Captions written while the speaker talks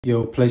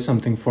Yo, play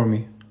something for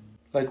me.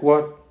 Like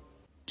what?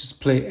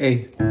 Just play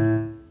A.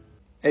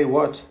 A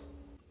what?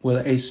 Well,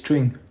 A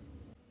string.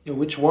 Yeah,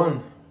 which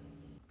one?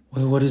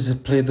 Well, what is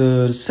it? Play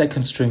the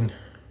second string.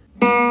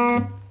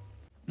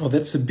 No,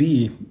 that's a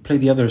B. Play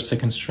the other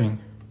second string.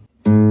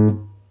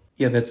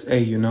 Yeah, that's A,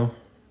 you know?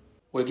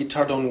 Well,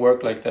 guitar don't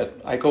work like that.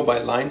 I go by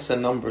lines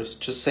and numbers.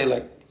 Just say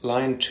like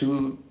line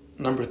 2,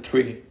 number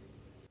 3.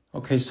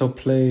 Okay, so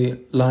play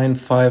line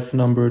 5,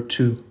 number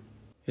 2.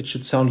 It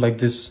should sound like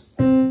this.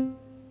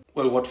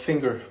 Well, what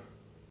finger?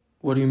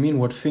 What do you mean,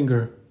 what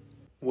finger?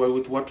 Well,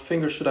 with what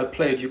finger should I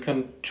play it? You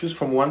can choose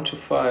from 1 to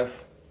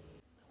 5.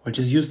 Well,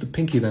 just use the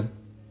pinky then.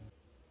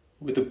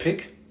 With a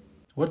pick?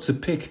 What's a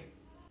pick?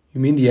 You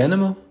mean the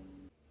animal?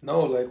 No,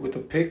 like with a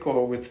pick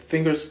or with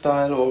finger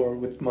style or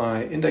with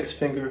my index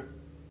finger.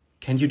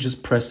 Can't you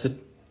just press it?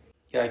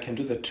 Yeah, I can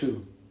do that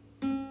too.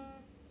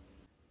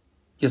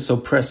 Yeah, so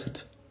press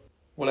it.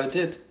 Well, I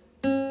did.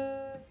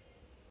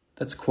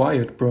 That's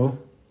quiet, bro.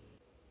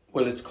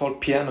 Well, it's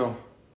called piano.